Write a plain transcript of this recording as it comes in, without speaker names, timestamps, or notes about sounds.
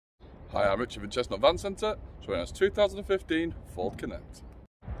Hi, I'm Richard from Chestnut Van Centre, showing us 2015 Ford Connect.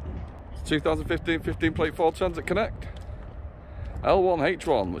 2015 15 plate Ford Transit Connect.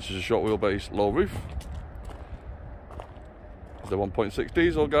 L1H1, which is a short wheelbase, low roof. The 1.6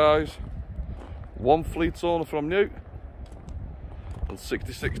 diesel, guys. One fleet owner from new. And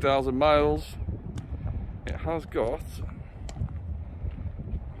 66,000 miles. It has got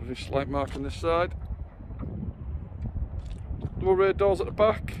a very slight mark on this side. Double rear doors at the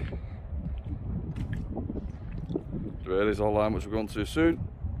back. The rear is all line, which we're going to soon.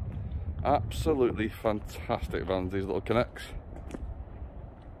 Absolutely fantastic vans, these little Connects.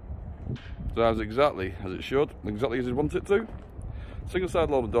 Drives exactly as it should, exactly as you want it to. Single side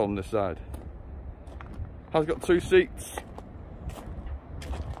loading door on this side. Has got 2 seats.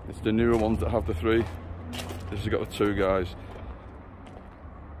 It's the newer ones that have the 3. This has got the 2, guys.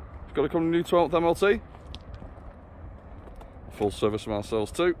 It's got to come with new 12th MLT. Full service from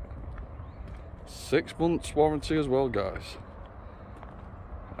ourselves too. 6 months warranty as well, guys.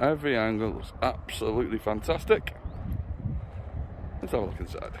 Every angle looks absolutely fantastic. Let's have a look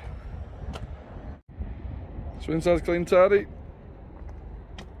inside. So inside's clean, tidy.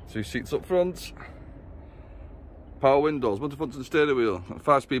 2 seats up front. Power windows, multifunction and steering wheel.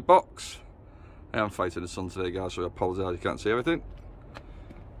 5-speed box. I am fighting the sun today, guys, so I apologise you can't see everything.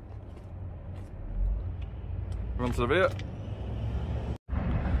 Run to the rear.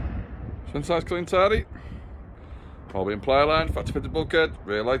 So inside's clean, tidy. All being ply line, factory fitted bulkhead,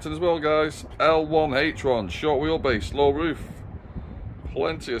 rear lighting as well, guys. L1H1, short wheelbase, low roof.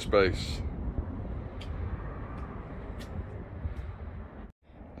 Plenty of space.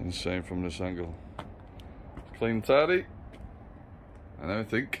 And same from this angle. Clean, tidy, and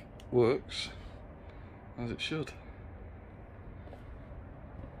everything works as it should.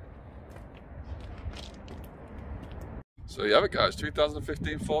 So you have it, guys.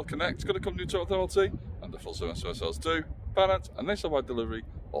 2015 Ford Connect. It's going to come new 12th MLT and the full service ourselves too. Finance and nationwide delivery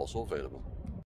also available.